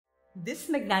This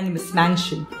magnanimous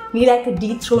mansion lay like a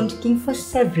dethroned king for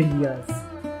several years.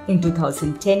 In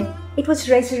 2010, it was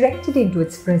resurrected into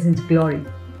its present glory,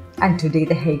 and today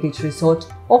the heritage resort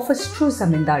offers true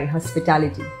Zamindari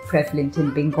hospitality prevalent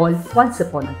in Bengal once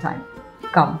upon a time.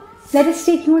 Come, let us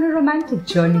take you on a romantic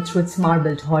journey through its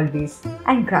marbled hallways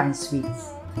and grand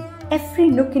suites. Every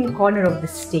nook and corner of the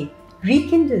stay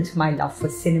rekindled my love for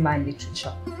cinema and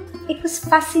literature. It was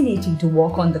fascinating to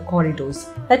walk on the corridors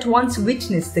that once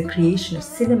witnessed the creation of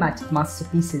cinematic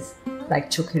masterpieces like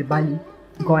Chokher Bali,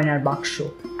 Goynar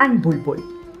Baksho and Bulbbul.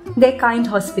 Their kind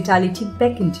hospitality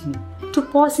beckoned me to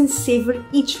pause and savor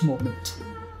each moment.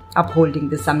 Upholding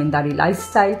the Zamindari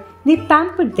lifestyle, they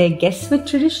pampered their guests with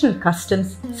traditional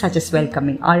customs such as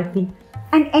welcoming aarti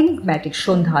and enigmatic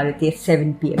shondha at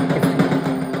 7 p.m. every night.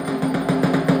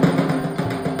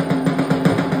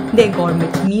 Their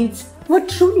gourmet meals were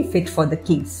truly fit for the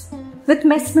kings, with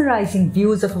mesmerizing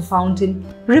views of a fountain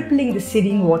rippling the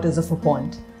serene waters of a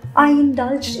pond. I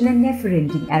indulged in a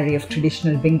never-ending array of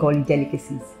traditional Bengali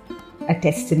delicacies, a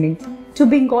testament to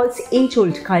Bengal's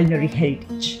age-old culinary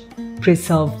heritage,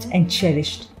 preserved and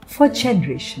cherished for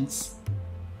generations.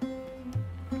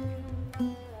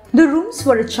 The rooms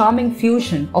were a charming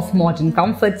fusion of modern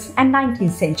comforts and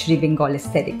 19th century Bengal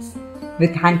aesthetics,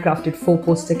 with handcrafted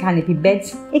four-poster canopy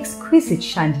beds, exquisite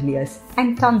chandeliers,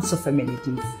 and tons of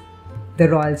amenities. The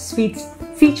royal suites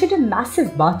featured a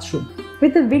massive bathroom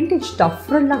with a vintage tub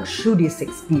for a luxurious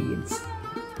experience.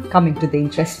 Coming to the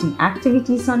interesting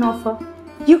activities on offer,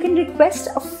 you can request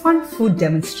a fun food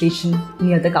demonstration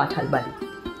near the Chokher Bali,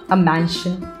 a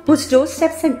mansion whose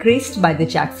doorsteps are graced by the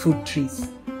jackfruit trees.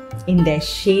 In their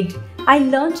shade, I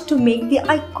learned to make the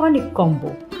iconic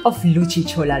combo of luchi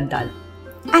chola dal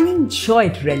and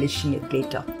enjoyed relishing it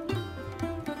later.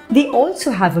 They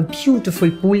also have a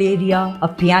beautiful pool area, a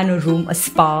piano room, a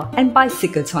spa and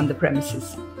bicycles on the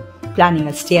premises. Planning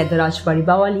a stay at the Rajbari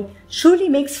Bawali truly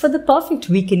makes for the perfect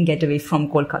weekend getaway from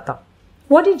Kolkata.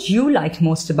 What did you like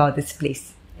most about this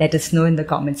place? Let us know in the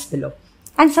comments below.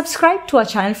 And subscribe to our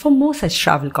channel for more such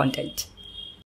travel content.